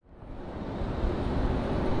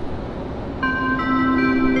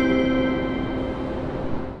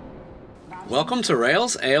Welcome to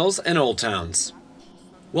Rails, Ales, and Old Towns.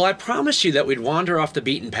 Well, I promised you that we'd wander off the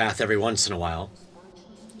beaten path every once in a while.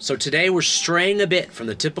 So today we're straying a bit from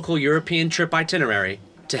the typical European trip itinerary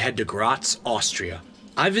to head to Graz, Austria.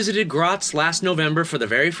 I visited Graz last November for the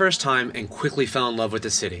very first time and quickly fell in love with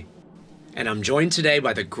the city. And I'm joined today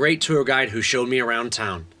by the great tour guide who showed me around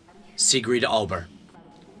town, Sigrid Alber.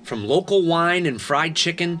 From local wine and fried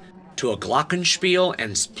chicken to a glockenspiel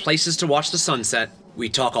and places to watch the sunset, we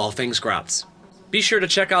talk all things Graz. Be sure to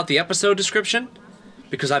check out the episode description,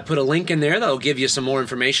 because I put a link in there that'll give you some more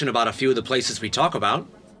information about a few of the places we talk about,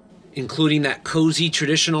 including that cozy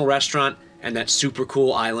traditional restaurant and that super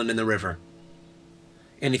cool island in the river.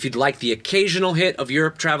 And if you'd like the occasional hit of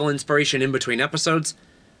Europe travel inspiration in between episodes,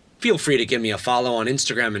 feel free to give me a follow on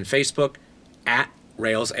Instagram and Facebook at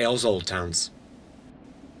Rails Ales Old Towns.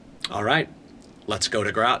 All right, let's go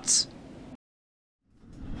to Graz.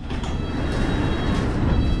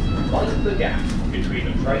 Find the gap between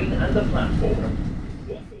the train and the platform.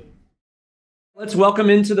 Let's welcome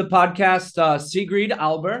into the podcast Sigrid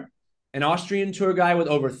Alber, an Austrian tour guide with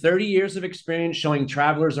over 30 years of experience showing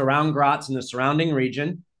travelers around Graz and the surrounding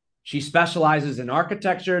region. She specializes in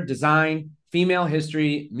architecture, design, female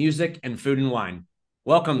history, music, and food and wine.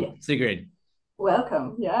 Welcome, Sigrid.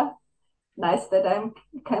 Welcome. Yeah, nice that I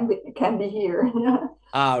can be here.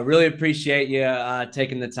 Really appreciate you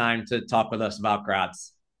taking the time to talk with us about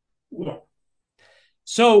Graz. Yeah.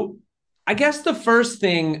 So I guess the first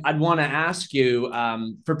thing I'd want to ask you,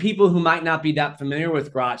 for people who might not be that familiar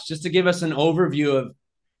with Graz, just to give us an overview of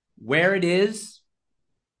where it is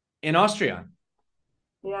in Austria.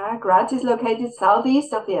 Yeah, Graz is located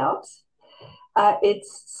southeast of the Alps.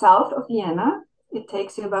 It's south of Vienna. It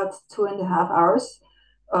takes you about 2.5 hours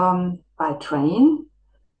by train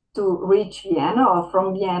to reach Vienna, or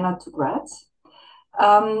from Vienna to Graz.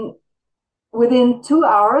 Within 2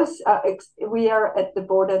 hours, we are at the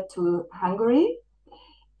border to Hungary.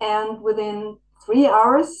 And within 3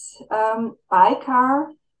 hours by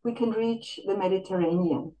car, we can reach the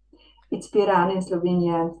Mediterranean. It's Piran in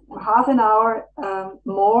Slovenia. Half an hour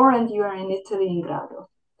more and you are in Italy, in Grado.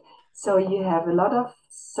 So you have a lot of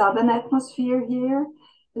southern atmosphere here,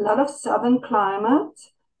 a lot of southern climate,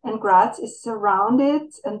 and Graz is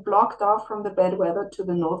surrounded and blocked off from the bad weather to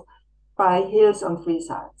the north by hills on 3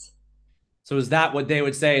 sides. So is that what they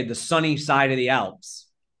would say, the sunny side of the Alps?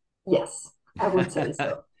 Yes, I would say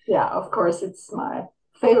so. Yeah, of course, it's my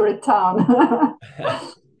favorite town.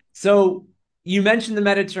 So you mentioned the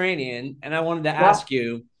Mediterranean, and I wanted to ask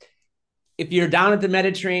you, if you're down at the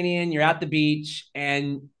Mediterranean, you're at the beach,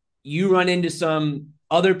 and you run into some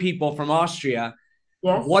other people from Austria,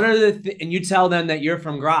 yes. What are and you tell them that you're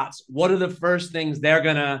from Graz, what are the first things they're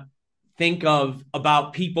going to think of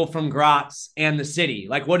about people from Graz and the city?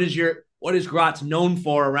 Like, what is Graz known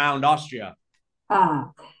for around Austria?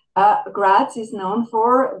 Graz is known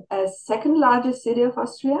for as second largest city of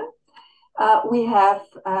Austria. We have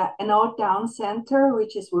an old town center,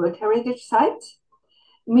 which is World Heritage Site.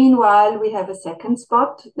 Meanwhile, we have a second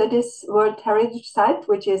spot that is World Heritage Site,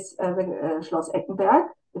 which is the Schloss Eckenberg,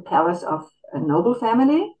 the palace of a noble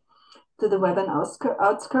family, to the western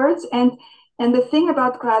outskirts. And the thing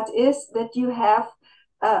about Graz is that you have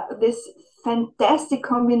this fantastic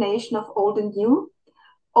combination of old and new,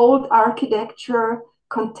 old architecture,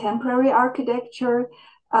 contemporary architecture.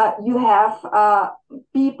 You have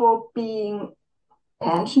people being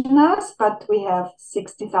pensioners, but we have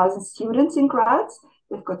 60,000 students in Graz.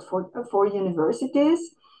 We've got four universities.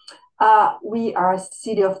 We are a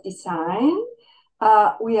city of design.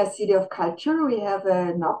 We are a city of culture. We have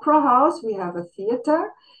an opera house. We have a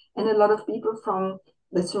theater. And a lot of people from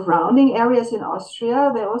the surrounding areas in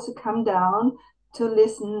Austria, they also come down to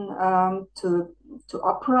listen to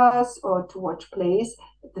operas or to watch plays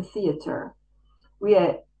at the theater. We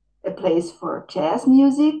are a place for jazz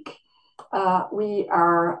music. We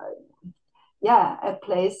are a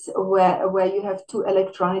place where you have 2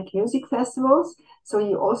 electronic music festivals. So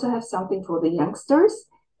you also have something for the youngsters.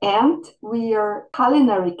 And we are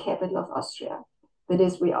culinary capital of Austria. That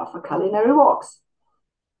is, we offer culinary walks.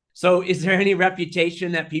 So is there any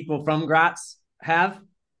reputation that people from Graz have?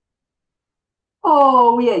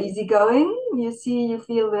 Oh, we are easygoing. You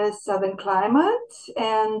feel the southern climate,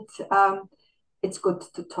 and it's good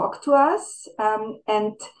to talk to us.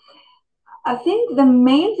 And I think the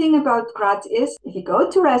main thing about Graz is if you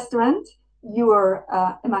go to a restaurant, you are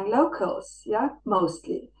among locals,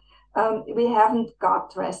 mostly. We haven't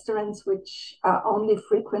got restaurants which are only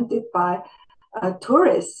frequented by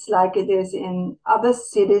tourists like it is in other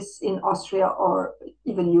cities in Austria or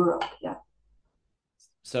even Europe.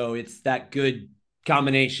 So it's that good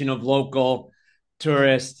combination of local,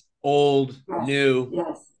 tourist, old, Yes, new.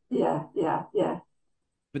 yes, yeah, yeah, yeah.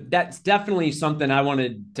 But that's definitely something I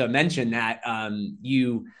wanted to mention that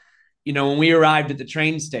when we arrived at the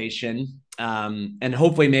train station, and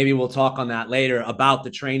hopefully maybe we'll talk on that later about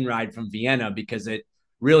the train ride from Vienna because it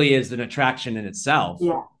really is an attraction in itself.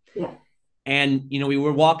 Yeah, yeah. And we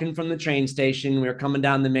were walking from the train station, we were coming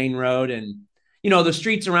down the main road, and the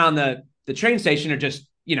streets around the train station are just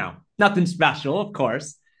nothing special, of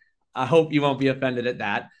course. I hope you won't be offended at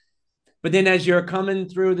that. But then as you're coming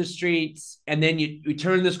through the streets, and then you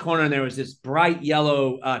turn this corner, and there was this bright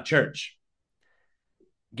yellow church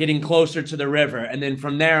getting closer to the river. And then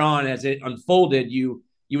from there on, as it unfolded, you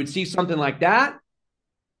would see something like that.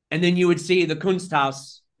 And then you would see the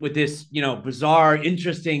Kunsthaus with this, bizarre,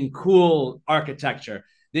 interesting, cool architecture.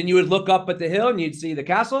 Then you would look up at the hill and you'd see the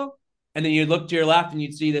castle. And then you'd look to your left and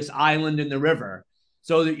you'd see this island in the river.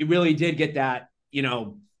 So that you really did get that,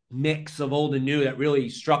 mix of old and new that really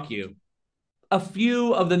struck you. A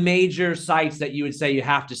few of the major sites that you would say you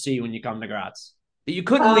have to see when you come to Graz that you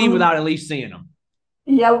couldn't leave Um, without at least seeing them.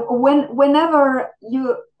 yeah, whenever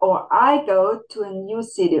you or I go to a new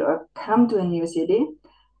city or come to a new city,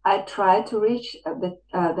 I try to reach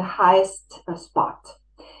the highest spot.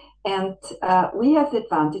 And we have the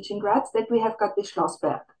advantage in Graz that we have got the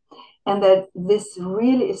Schlossberg, and that this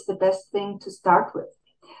really is the best thing to start with.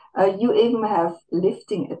 You even have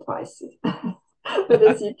lifting advices. That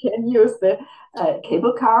is, you can use the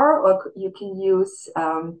cable car, or you can use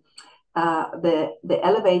the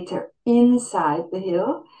elevator inside the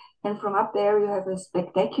hill. And from up there, you have a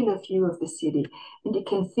spectacular view of the city. And you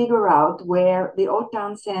can figure out where the old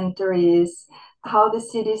town center is, how the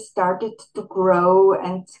city started to grow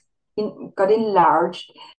and got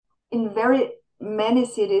enlarged. In very many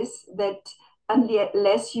cities, that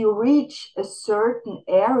unless you reach a certain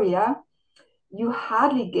area, you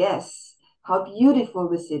hardly guess how beautiful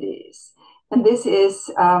the city is. And this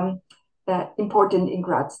is important in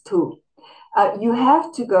Graz too. You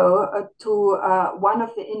have to go to one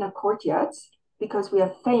of the inner courtyards because we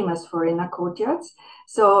are famous for inner courtyards.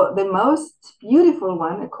 So the most beautiful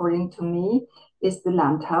one, according to me, is the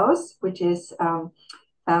Landhaus, which is an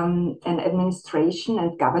administration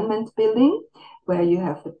and government building where you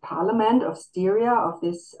have the parliament of Styria, of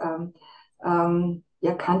this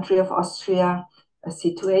country of Austria,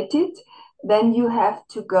 situated. Then you have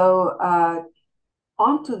to go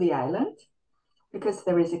onto the island because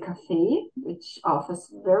there is a cafe which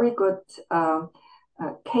offers very good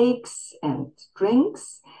cakes and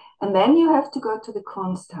drinks. And then you have to go to the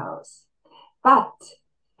Kunsthaus. But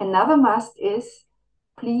another must is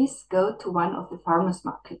please go to one of the farmers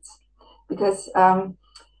markets because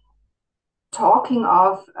talking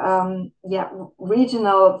of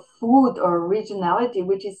regional food or regionality,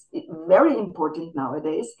 which is very important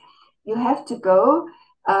nowadays, you have to go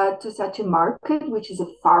to such a market, which is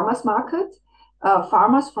a farmers market.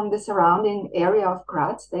 Farmers from the surrounding area of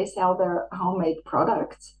Graz, they sell their homemade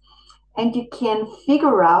products. And you can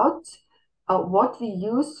figure out what we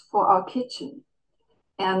use for our kitchen.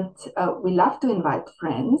 And we love to invite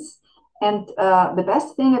friends. And the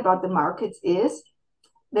best thing about the markets is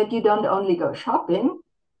that you don't only go shopping,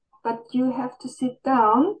 but you have to sit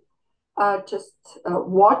down, just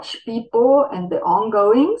watch people and the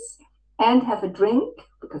ongoings, and have a drink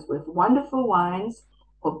because we have wonderful wines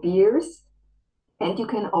or beers, and you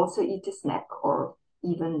can also eat a snack or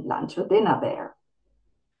even lunch or dinner there.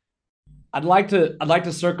 I'd like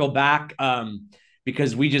to circle back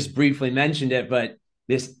because we just briefly mentioned it, but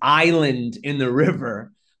this island in the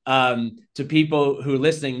river, to people who are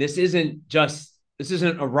listening, this isn't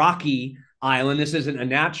a rocky island. This isn't a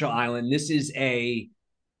natural island. This is a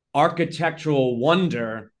architectural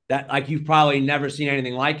wonder that like you've probably never seen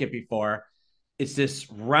anything like it before. It's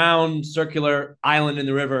this round circular island in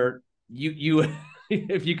the river. You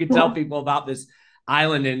if you could tell people about this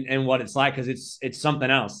island and what it's like, because it's something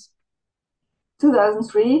else.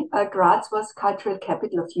 2003, Graz was cultural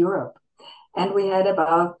capital of Europe, and we had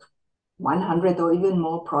about 100 or even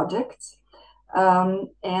more projects. And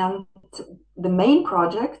the main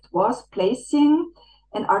project was placing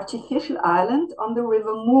an artificial island on the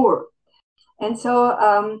River Moor. And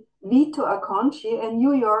so Vito Acconci, a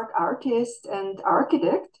New York artist and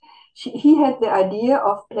architect, he had the idea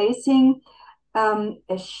of placing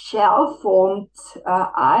a shell-formed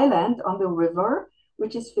island on the river,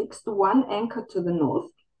 which is fixed to one anchor to the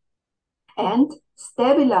north and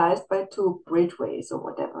stabilized by two bridgeways or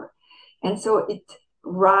whatever. And so it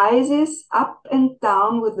rises up and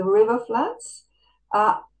down with the river floods,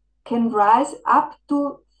 can rise up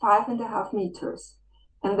to 5.5 meters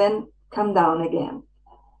and then come down again.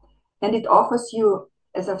 And it offers you,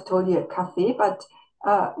 as I've told you, a cafe, but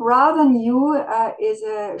Rather new is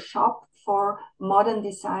a shop for modern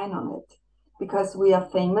design on it, because we are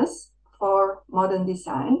famous for modern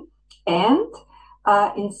design. And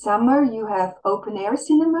in summer, you have open air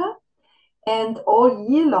cinema, and all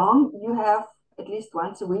year long, you have at least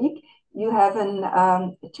once a week, you have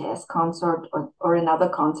a jazz concert or another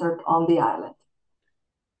concert on the island.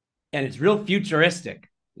 And it's real futuristic.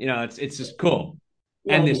 It's just cool.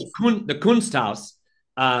 Yeah, And it this is. the Kunsthaus,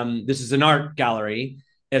 this is an art gallery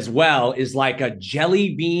as well, is like a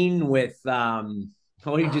jelly bean with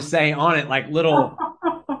what do you just say on it, like little.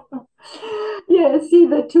 Yeah, see,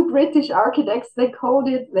 the two British architects, they called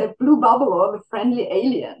it the blue bubble or the friendly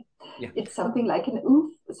alien. Yeah. It's something like an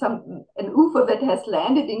UFO that has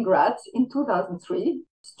landed in Graz in 2003.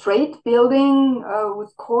 Straight building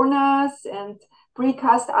with corners and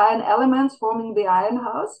precast iron elements forming the iron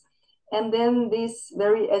house. And then this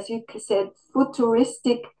very, as you said,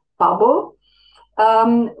 futuristic bubble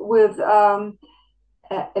with a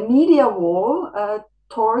media wall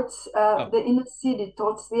towards Oh, the inner city,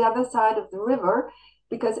 towards the other side of the river,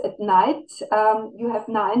 because at night you have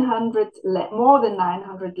more than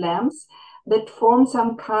 900 lamps that form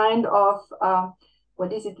some kind of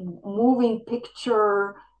what is it, moving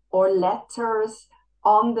picture or letters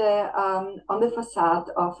on the facade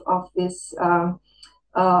of this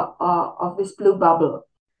blue bubble.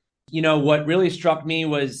 what really struck me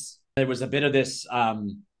was there was a bit of this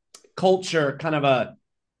culture, kind of a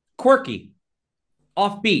quirky,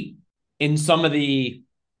 offbeat in some of the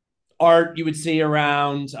art you would see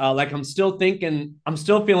around. Like I'm still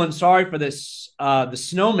feeling sorry for this the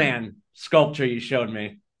snowman sculpture you showed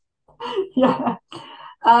me. Yeah.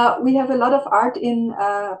 We have a lot of art in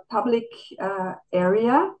public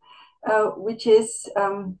area, which is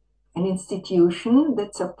an institution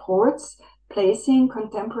that supports placing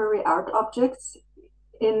contemporary art objects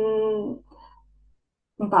in,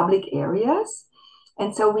 in public areas.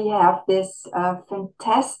 And so we have this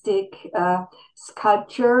fantastic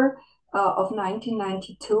sculpture of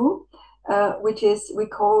 1992, which is we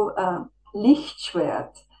call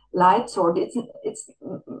Lichtschwert, light sword. It's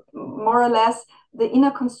more or less the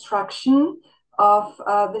inner construction of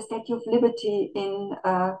the Statue of Liberty in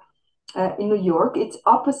New York. It's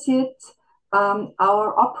opposite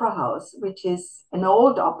our opera house, which is an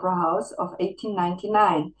old opera house of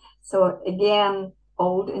 1899. So again,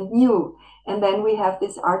 old and new. And then we have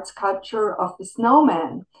this art sculpture of the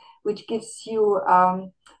snowman, which gives you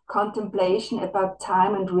contemplation about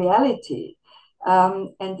time and reality.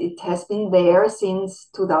 And it has been there since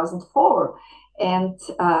 2004. And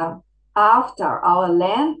after our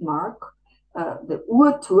landmark, the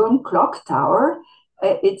Uhrturm clock tower,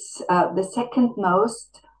 it's the second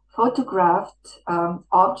most photographed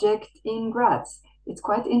object in Graz. It's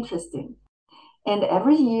quite interesting. And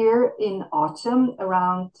every year in autumn,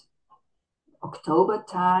 around October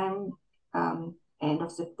time, end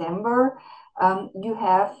of September, you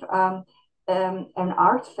have an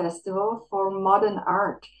art festival for modern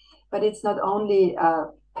art. But it's not only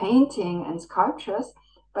painting and sculptures,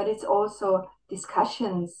 but it's also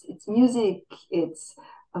discussions, it's music, it's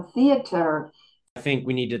a theater. I think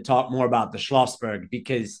we need to talk more about the Schlossberg,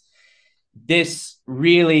 because this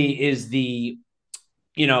really is the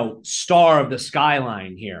star of the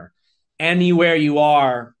skyline here. Anywhere you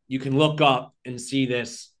are, you can look up and see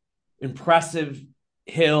this impressive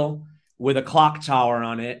hill with a clock tower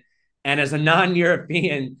on it. And as a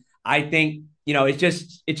non-European, I think it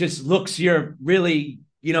just looks really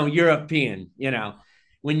European.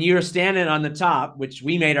 When you're standing on the top, which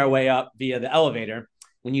we made our way up via the elevator,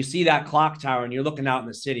 when you see that clock tower and you're looking out in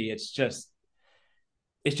the city, it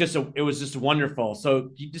was just wonderful.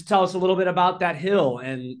 So you just tell us a little bit about that hill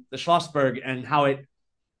and the Schlossberg, and how it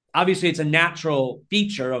obviously it's a natural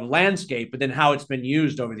feature of landscape, but then how it's been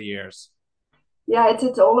used over the years. Yeah, it's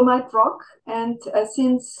Dolomite rock, and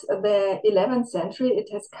since the 11th century, it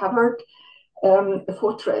has covered a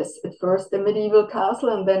fortress. At first, a medieval castle,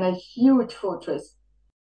 and then a huge fortress.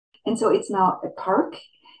 And so it's now a park.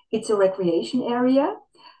 It's a recreation area.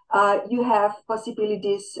 You have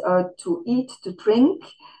possibilities to eat, to drink.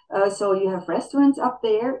 So you have restaurants up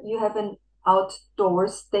there. You have an outdoor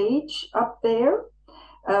stage up there,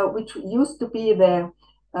 which used to be the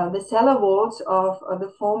cellar walls of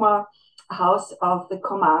the former house of the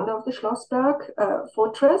commander of the Schlossberg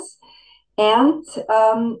fortress. And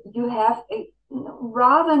you have a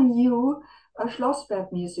rather new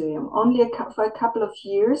Schlossberg Museum. Only for a couple of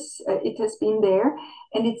years it has been there,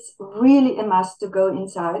 and it's really a must to go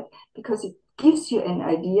inside, because it gives you an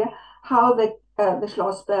idea how the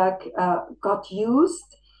Schlossberg got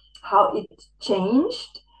used, how it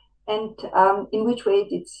changed, and in which way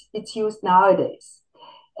it's used nowadays.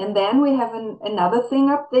 And then we have another thing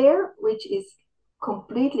up there, which is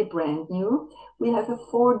completely brand new. We have a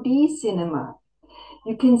 4D cinema.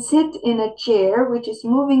 You can sit in a chair which is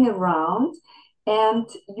moving around, and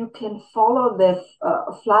you can follow the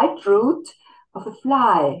flight route of a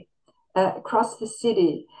fly across the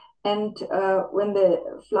city. And when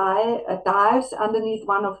the fly dives underneath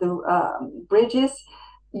one of the bridges,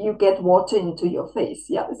 you get water into your face.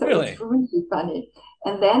 Yeah, so Really? it's really funny.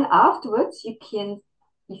 And then afterwards, you can,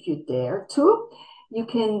 if you dare to, you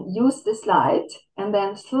can use the slide and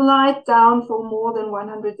then slide down for more than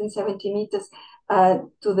 170 meters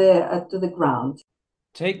to the ground.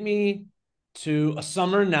 Take me to a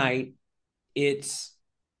summer night. It's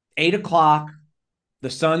 8 o'clock. The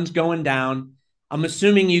sun's going down. I'm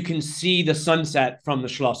assuming you can see the sunset from the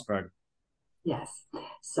Schlossberg. Yes.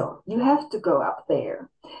 So you have to go up there.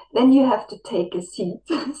 Then you have to take a seat.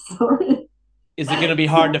 Sorry. Is it going to be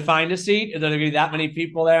hard to find a seat? Are there going to be that many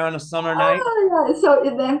people there on a summer night? Yeah. So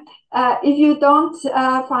then, if you don't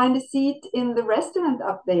find a seat in the restaurant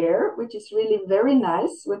up there, which is really very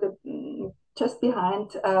nice, with just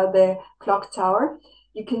behind the clock tower,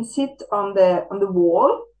 you can sit on the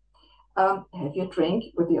wall, have your drink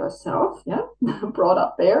with yourself, yeah, brought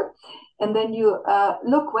up there, and then you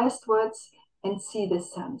look westwards and see the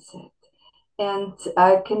sunset. And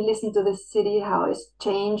can listen to the city, how it's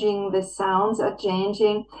changing, the sounds are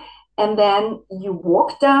changing. And then you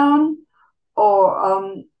walk down,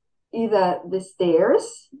 or either the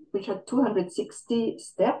stairs, which are 260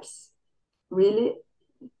 steps, really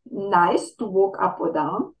nice to walk up or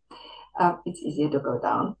down. It's easier to go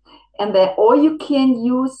down. And then, or you can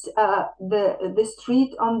use the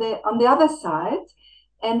street on the other side,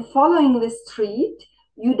 and following the street,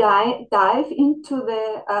 you dive into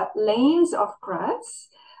the lanes of Graz,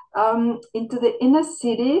 into the inner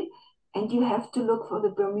city, and you have to look for the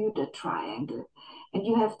Bermuda Triangle. And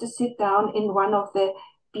you have to sit down in one of the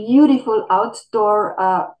beautiful outdoor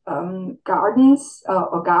gardens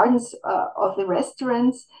or gardens of the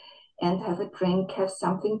restaurants, and have a drink, have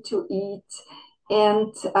something to eat.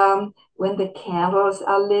 And when the candles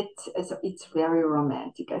are lit, it's very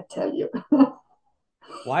romantic, I tell you.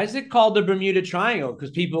 Why is it called the Bermuda Triangle?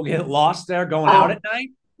 Because people get lost there going out at night?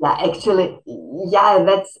 Yeah, actually, yeah,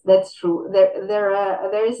 that's true.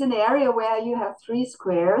 There is an area where you have 3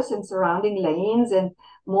 squares and surrounding lanes and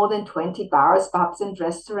more than 20 bars, pubs, and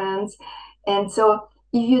restaurants. And so,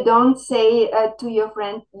 if you don't say to your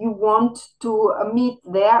friend you want to meet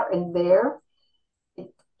there and there,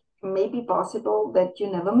 it may be possible that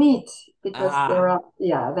you never meet, because there Ah. are,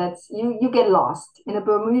 yeah, that's you get lost in a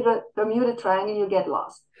Bermuda Triangle. You get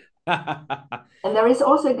lost. And there is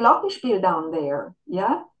also a Glockenspiel down there,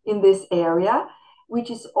 yeah, in this area,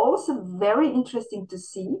 which is also very interesting to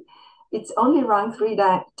see. It's only run three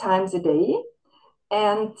times a day,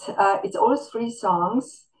 and it's always 3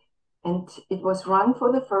 songs, and it was run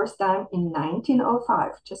for the first time in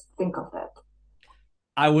 1905. Just think of that.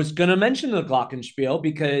 I was going to mention the Glockenspiel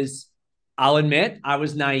because I'll admit I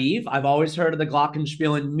was naive. I've always heard of the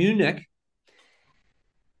Glockenspiel in Munich.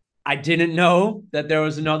 I didn't know that there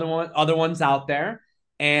was other ones out there.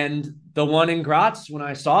 And the one in Graz, when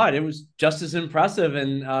I saw it, it was just as impressive.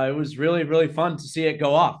 And it was really, really fun to see it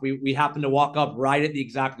go off. We happened to walk up right at the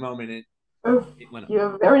exact moment it went up.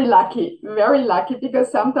 You're very lucky,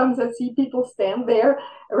 because sometimes I see people stand there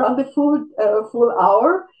around the full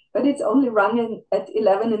hour, but it's only running at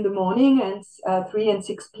 11 in the morning and 3 and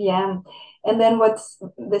 6 p.m. And then what's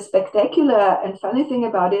the spectacular and funny thing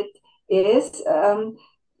about it is,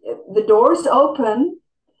 the doors open,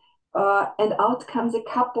 and out comes a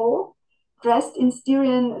couple dressed in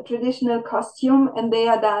Styrian traditional costume, and they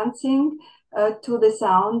are dancing to the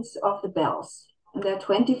sounds of the bells. And there are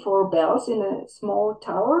 24 bells in a small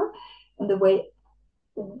tower, and they weigh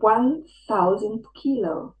 1,000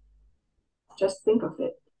 kilo. Just think of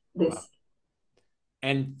it. This.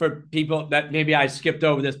 And for people that maybe I skipped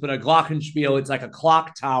over this, but a Glockenspiel, it's like a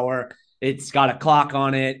clock tower. It's got a clock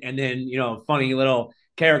on it, and then funny little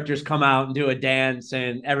characters come out and do a dance,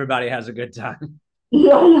 and everybody has a good time.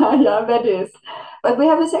 Yeah, that is. But we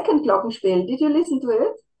have a second Glockenspiel. Did you listen to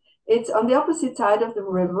it? It's on the opposite side of the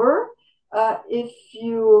river. If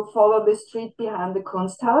you follow the street behind the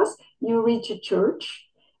Kunsthaus, you reach a church,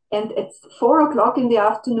 and at 4 o'clock in the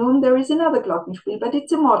afternoon, there is another Glockenspiel, but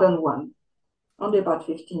it's a modern one, only about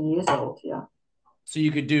 15 years old. Yeah. So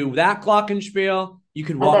you could do that Glockenspiel. You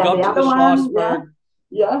could And walk then up the to the other one, yeah, Schlossberg,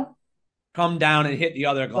 yeah, come down, and hit the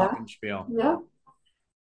other yeah, Glockenspiel. yeah.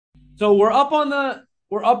 So we're up on the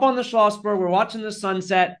Schlossberg. We're watching the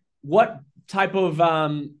sunset. What type of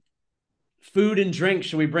food and drink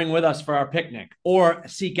should we bring with us for our picnic, or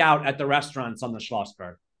seek out at the restaurants on the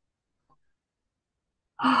Schlossberg?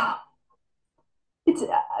 Ah, it's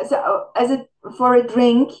so as a for a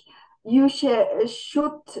drink, you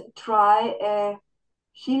should try a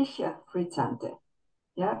Schilcher Frizzante.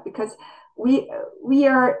 Yeah, because we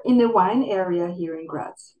are in a wine area here in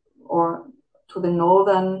Graz, or to the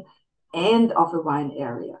northern end of a wine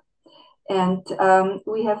area. And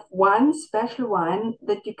we have one special wine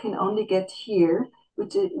that you can only get here,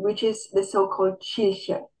 which is the so-called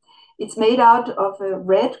Schilcher. It's made out of a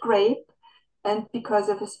red grape, and because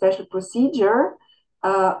of a special procedure,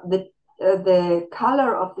 the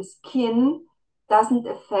color of the skin doesn't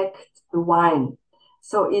affect the wine.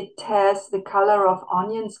 So it has the color of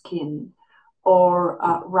onion skin or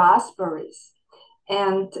raspberries.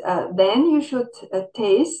 And then you should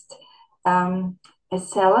taste um, a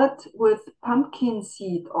salad with pumpkin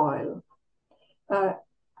seed oil. Uh,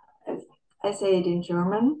 I say it in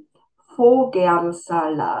German,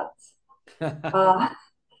 Vogelsalat. Uh,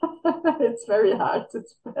 it's very hard to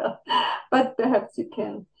spell, but perhaps you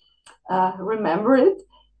can remember it.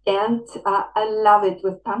 And I love it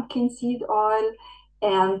with pumpkin seed oil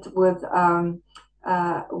and with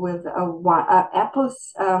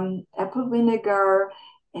apples, apple vinegar,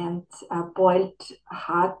 and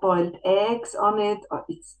hard boiled eggs on it. Oh,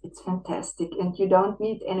 it's fantastic, and you don't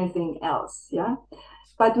need anything else. Yeah,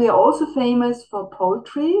 but we are also famous for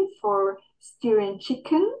poultry, for Styrian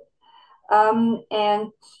chicken,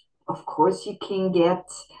 and of course, you can get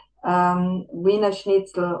Wiener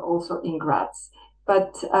Schnitzel also in Graz.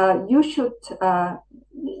 But you should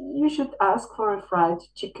ask for a fried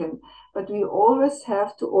chicken. But we always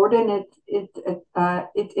have to order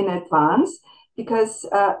it in advance because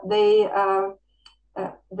they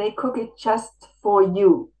cook it just for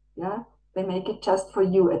you. Yeah, they make it just for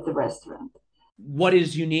you at the restaurant. What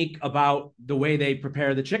is unique about the way they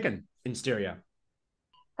prepare the chicken in Styria?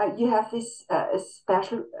 You have this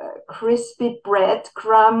special crispy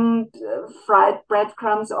breadcrumb, fried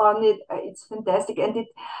breadcrumbs on it. It's fantastic, and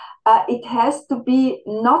it has to be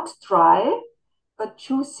not dry but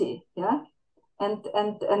juicy. Yeah, and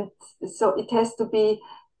so it has to be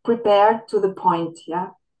prepared to the point.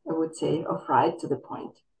 Yeah, I would say, or fried to the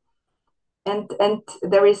point. And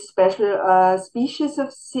there is special species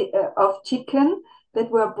of chicken that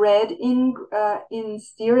were bred in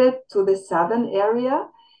Styria to the southern area,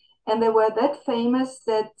 and they were that famous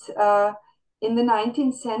that in the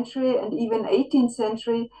 19th century and even 18th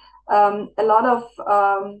century, a lot of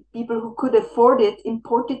people who could afford it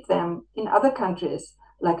imported them in other countries,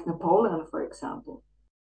 like Napoleon, for example.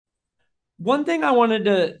 One thing I wanted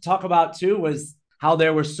to talk about too was how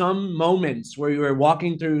there were some moments where you were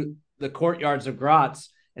walking through the courtyards of Graz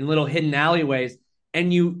and little hidden alleyways,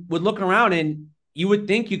 and you would look around and you would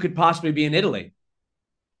think you could possibly be in Italy,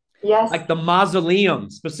 Yes, like the mausoleum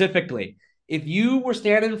specifically. If you were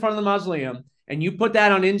standing in front of the mausoleum and you put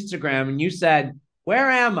that on Instagram and you said, "Where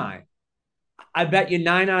am I?" I bet you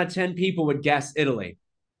 9 out of 10 people would guess Italy.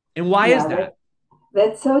 And why is yeah, that?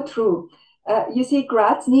 that's so true. You see,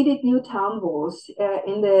 Graz needed new town walls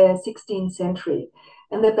in the 16th century.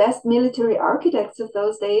 And the best military architects of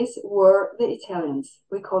those days were the Italians.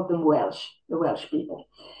 We called them Welsh, the Welsh people.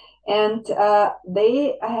 And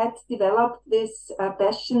they had developed this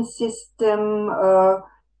bastion system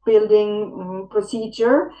building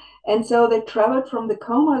procedure. And so they traveled from the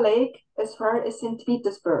Como Lake as far as St.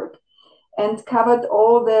 Petersburg and covered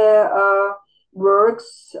all the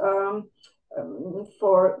works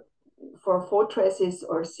for fortresses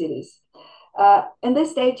or cities. And they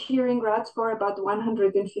stayed here in Graz for about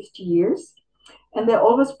 150 years, and they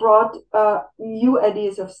always brought new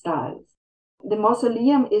ideas of style. The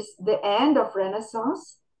mausoleum is the end of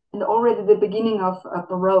Renaissance and already the beginning of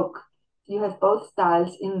Baroque. You have both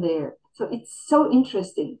styles in there. So it's so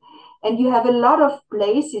interesting. And you have a lot of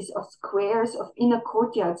places, of squares, of inner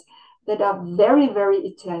courtyards that are very, very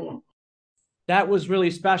Italian. That was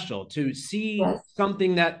really special to see Yes.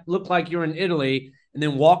 something that looked like you're in Italy and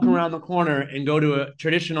then walk around the corner and go to a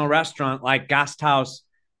traditional restaurant like Gasthaus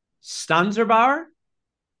Stanzerbauer.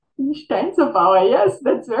 Steinzerbauer, yes,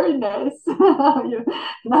 that's very nice.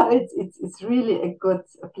 No, it's really a good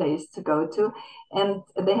place to go to, and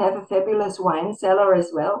they have a fabulous wine cellar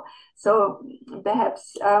as well. So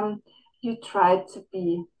perhaps you try to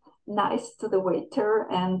be nice to the waiter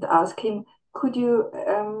and ask him, "Could you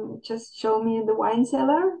just show me the wine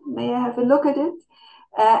cellar? May I have a look at it?"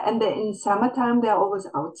 And in summertime, they're always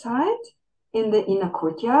outside in the inner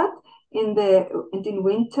courtyard. And in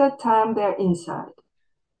winter time, they're inside.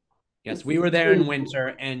 Yes, we were It's there really in cool.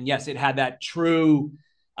 winter, and yes, it had that true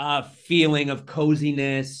feeling of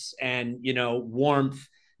coziness and warmth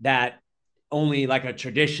that only like a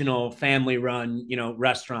traditional family-run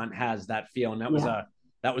restaurant has that feel. And that was Yeah. a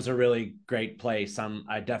That was a really great place.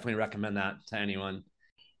 I definitely recommend that to anyone.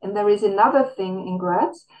 And there is another thing in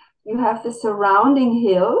Graz. You have the surrounding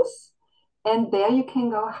hills, and there you can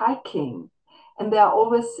go hiking. And there are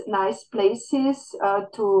always nice places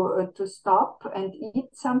to stop and eat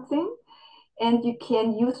something. And you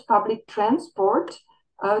can use public transport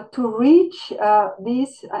to reach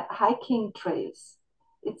these hiking trails.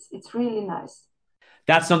 It's really nice.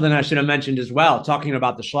 That's something I should have mentioned as well, talking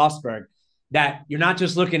about the Schlossberg, that you're not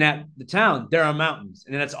just looking at the town, there are mountains.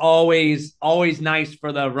 And it's always nice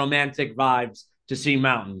for the romantic vibes to see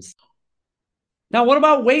mountains. Now, what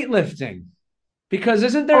about weightlifting? Because Oh, yeah.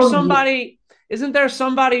 isn't there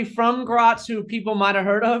somebody from Graz who people might have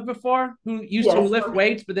heard of before who used to Yes, lift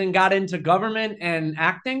weights but then got into government and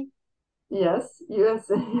acting? yes, you're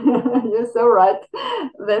so right.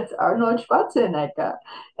 That's Arnold Schwarzenegger.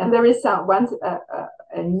 And there is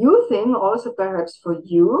a new thing also perhaps for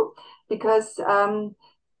you, because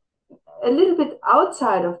a little bit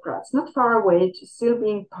outside of Graz, not far away, still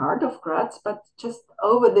being part of Graz, but just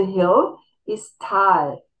over the hill is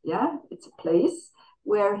Thal. Yeah, it's a place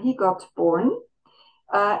where he got born.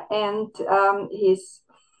 And his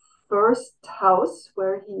first house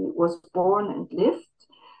where he was born and lived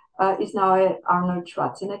is now a Arnold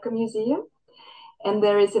Schwarzenegger Museum. And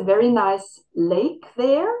there is a very nice lake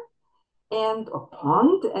there and a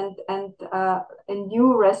pond, and a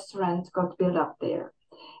new restaurant got built up there.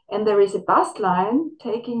 And there is a bus line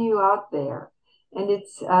taking you out there. And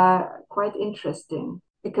it's quite interesting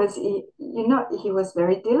because he was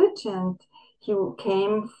very diligent. He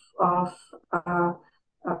came of, uh,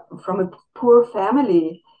 from a poor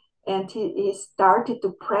family, and he started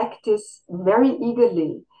to practice very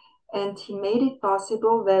eagerly. And he made it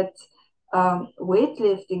possible that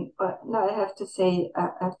weightlifting, no, I have to say,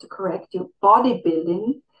 I have to correct you,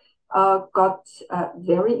 bodybuilding got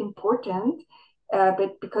very important.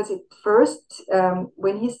 But because at first,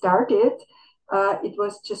 when he started, it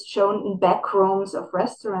was just shown in back rooms of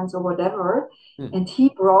restaurants or whatever, Hmm. and he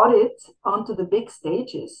brought it onto the big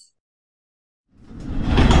stages.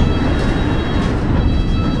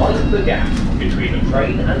 Mind the gap between the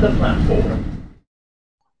train and the platform.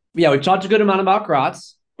 Yeah, we talked a good amount about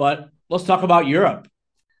Graz, but let's talk about Europe.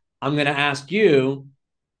 I'm going to ask you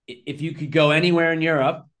if you could go anywhere in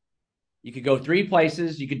Europe, you could go three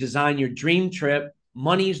places, you could design your dream trip,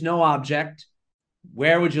 money's no object.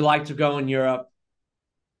 Where would you like to go in Europe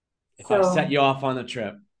if I set So you off on the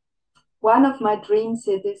trip? one of my dream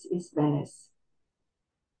cities is Venice.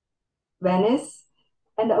 Venice,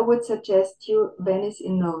 and I would suggest you Venice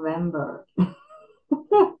in November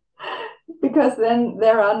because then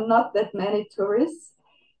there are not that many tourists,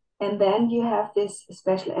 and then you have this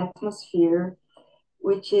special atmosphere,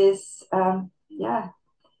 which is yeah,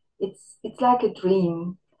 it's like a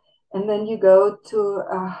dream. And then you go to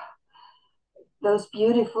those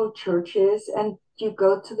beautiful churches, and you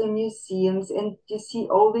go to the museums, and you see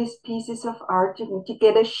all these pieces of art. You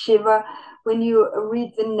get a shiver when you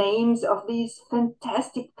read the names of these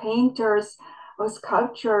fantastic painters or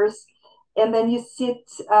sculptors, and then you sit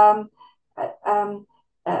uh, um,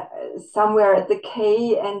 uh, somewhere at the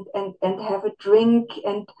quay and have a drink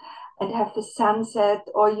and have the sunset,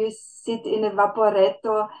 or you sit in a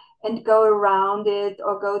vaporetto and go around it,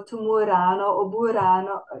 or go to Murano or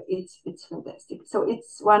Burano. It's fantastic. So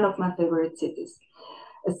it's one of my favorite cities.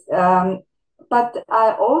 Um, but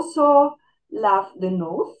I also love the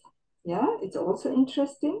north. Yeah, it's also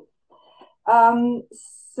interesting. Um,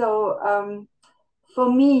 so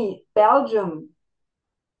for me, Belgium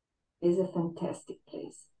is a fantastic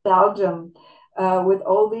place. Belgium, with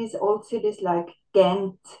all these old cities like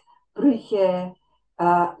Ghent, Brugge,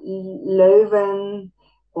 Leuven,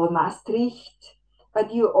 or Maastricht.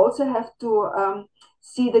 But you also have to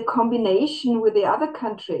see the combination with the other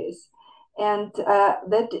countries. And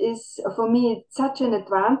that is, for me, such an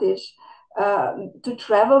advantage to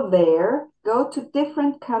travel there, go to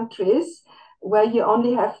different countries where you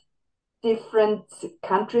only have different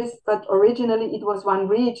countries, but originally it was one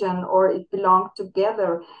region or it belonged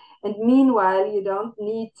together. And meanwhile, you don't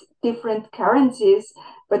need different currencies,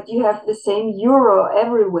 but you have the same euro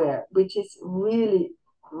everywhere, which is really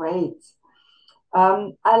great.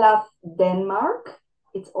 I love Denmark.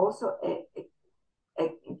 It's also a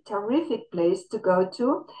terrific place to go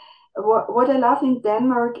to. What I love in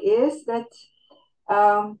Denmark is that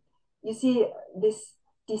um, you see this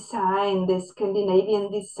design, this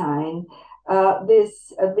Scandinavian design,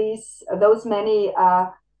 those many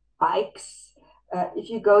bikes. If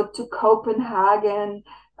you go to Copenhagen,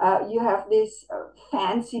 you have these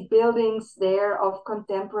fancy buildings there of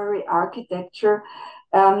contemporary architecture,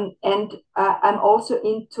 and I'm also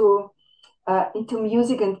into into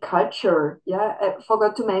music and culture. Yeah, I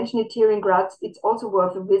forgot to mention it here in Graz. It's also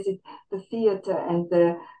worth a visit, the theater and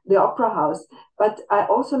the opera house. But I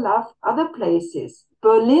also love other places.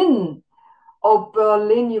 Berlin. Oh,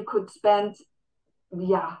 Berlin, you could spend,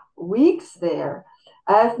 yeah, weeks there.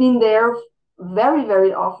 I've been there very,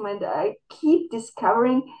 very often, and I keep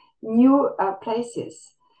discovering new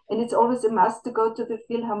places. And it's always a must to go to the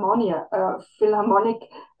Philharmonic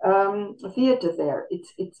theater there.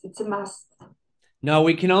 It's a must. No,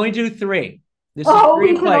 we can only do three. This is Oh, we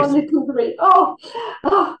three can places. only do three. Oh,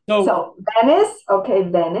 oh. So So Venice, okay,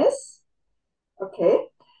 Venice, okay,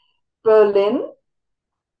 Berlin,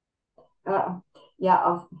 uh, yeah,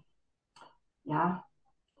 yeah, yeah.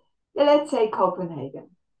 Let's say Copenhagen.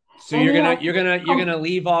 so Then you're you gonna have you're gonna you're gonna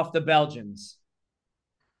leave off the Belgians.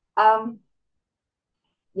 um,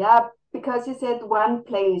 yeah, because you said one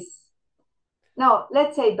place. No,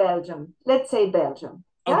 let's say Belgium. Let's say Belgium.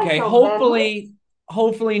 Yeah, Okay, so Venice.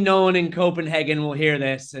 hopefully no one in Copenhagen will hear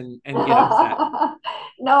this and get upset.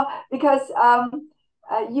 No, because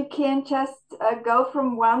you can't just go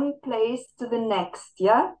from one place to the next.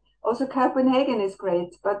 Yeah. Also, Copenhagen is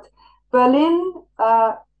great, but Berlin,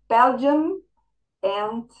 Belgium,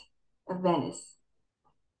 and Venice.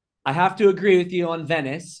 I have to agree with you on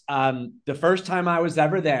Venice. The first time I was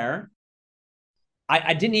ever there,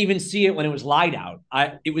 I didn't even see it when it was light out.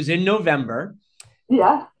 It was in November.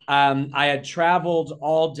 Yeah. I had traveled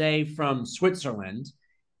all day from Switzerland,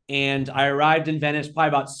 and I arrived in Venice by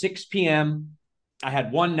about 6 p.m. I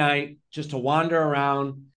had one night just to wander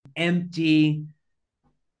around, empty,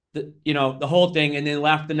 the whole thing, and then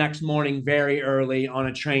left the next morning very early on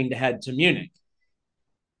a train to head to Munich.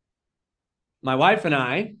 My wife and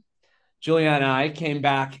I, Julia and I, came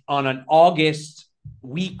back on an August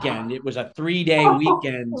weekend. It was a 3 day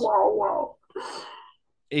weekend. Wow, wow.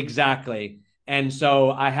 Exactly. And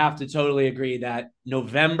so I have to totally agree that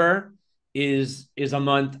November is a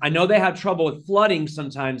month. I know they have trouble with flooding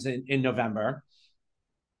sometimes in November,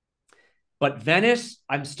 but Venice,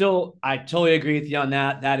 I totally agree with you on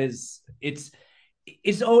that. That is it's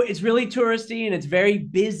really touristy and it's very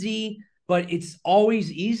busy, but it's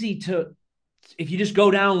always easy to, if you just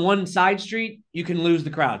go down one side street, you can lose the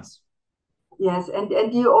crowds. Yes, and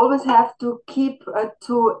you always have to keep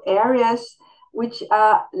to areas which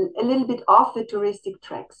are a little bit off the touristic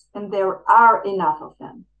tracks, and there are enough of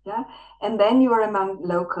them. Yeah, and then you are among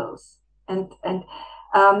locals. And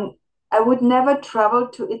I would never travel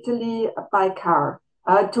to Italy by car,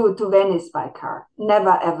 to Venice by car,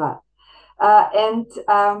 never ever. And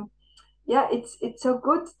yeah, it's so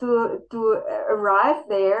good to arrive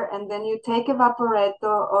there, and then you take a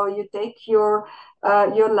vaporetto or you take your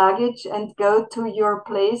luggage and go to your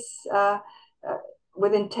place. Uh,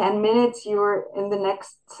 Within 10 minutes, you're in the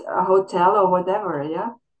next hotel or whatever,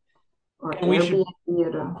 yeah, or And we should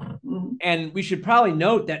Airbnb. Or, mhm. and we should probably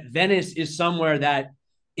note that Venice is somewhere that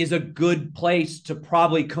is a good place to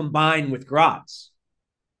probably combine with Graz.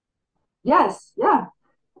 Yes, yeah.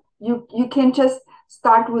 You can just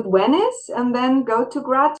start with Venice and then go to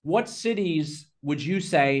Graz. What cities would you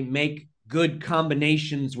say make good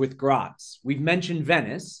combinations with Graz? We've mentioned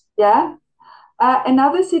Venice. Yeah.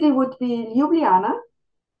 Another city would be Ljubljana,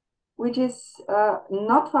 which is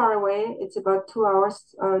not far away. It's about 2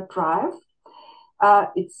 hours drive.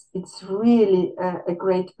 It's really a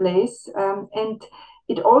great place, and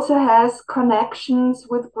it also has connections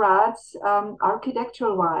with Graz,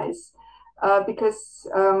 architectural wise, because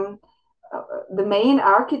the main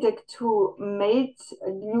architect who made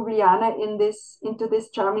Ljubljana into this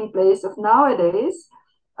charming place of nowadays,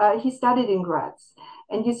 he studied in Graz.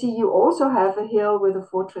 And you see, you also have a hill with a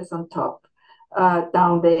fortress on top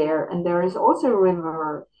down there, and there is also a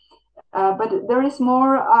river. But there is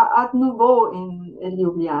more Art Nouveau in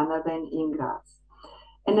Ljubljana than in Graz.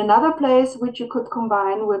 And another place which you could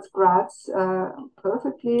combine with Graz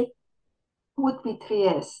perfectly would be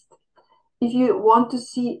Trieste. If you want to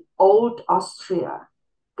see old Austria,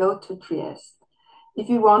 go to Trieste. If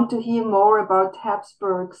you want to hear more about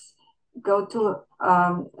Habsburgs, go to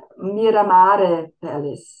Miramare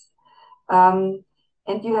Palace. And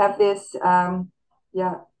you have this,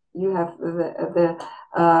 yeah, you have the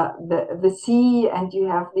sea, and you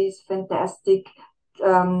have these fantastic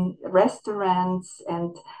restaurants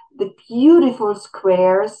and the beautiful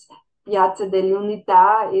squares. Piazza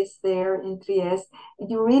dell'Unità is there in Trieste. And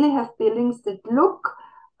you really have buildings that look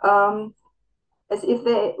as if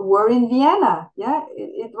they were in Vienna. Yeah,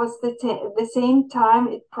 it was the same time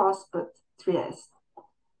it prospered, Trieste.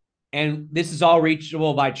 And this is all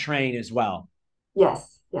reachable by train as well.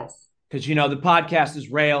 Yes, yes. Because the podcast is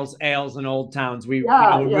Rails, Ales, and Old Towns. We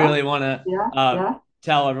Yeah, we yeah, really want to yeah, yeah.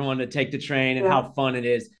 tell everyone to take the train and Yeah. how fun it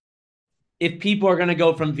is. If people are going to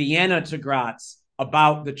go from Vienna to Graz,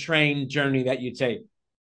 about the train journey that you take.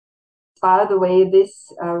 By the way,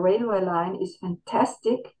 this railway line is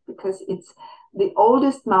fantastic because it's the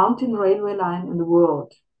oldest mountain railway line in the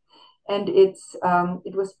world. And it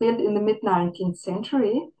was built in the mid 19th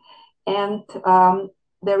century. And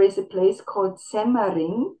there is a place called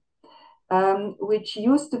Semmering, which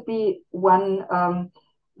used to be one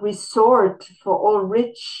resort for all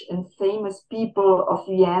rich and famous people of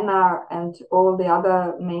Vienna and all the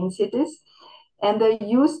other main cities. And there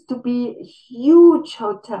used to be huge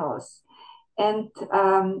hotels. And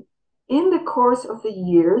in the course of the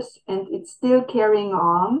years, and it's still carrying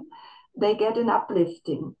on, they get an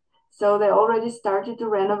uplifting. So they already started to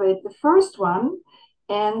renovate the first one,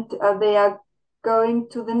 and they are going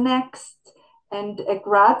to the next. And a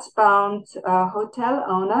Graz-bound hotel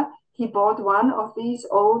owner, he bought one of these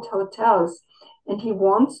old hotels, and he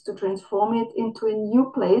wants to transform it into a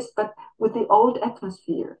new place, but with the old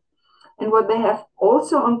atmosphere. And what they have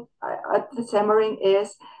also on at the Semmering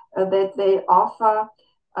is that they offer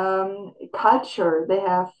culture. They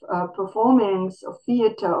have performance of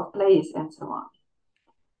theater, of plays, and so on.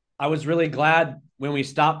 I was really glad when we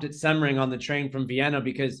stopped at Semmering on the train from Vienna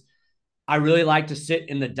because I really like to sit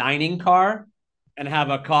in the dining car and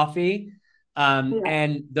have a coffee. Yeah.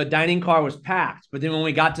 And the dining car was packed. But then when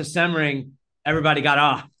we got to Semmering, everybody got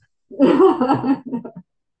off.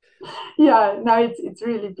 Yeah, no, it's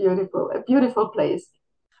really beautiful, a beautiful place.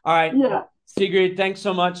 All right. Yeah. Sigrid, thanks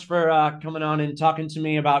so much for coming on and talking to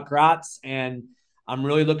me about Graz. And I'm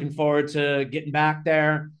really looking forward to getting back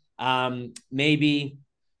there. Maybe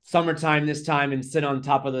summertime this time and sit on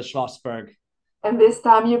top of the Schlossberg. And this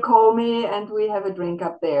time you call me and we have a drink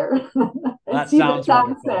up there and That see the sounds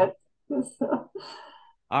wonderful. sunset. So,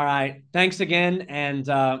 All right. Thanks again and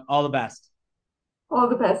all the best. all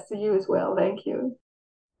the best to you as well. Thank you.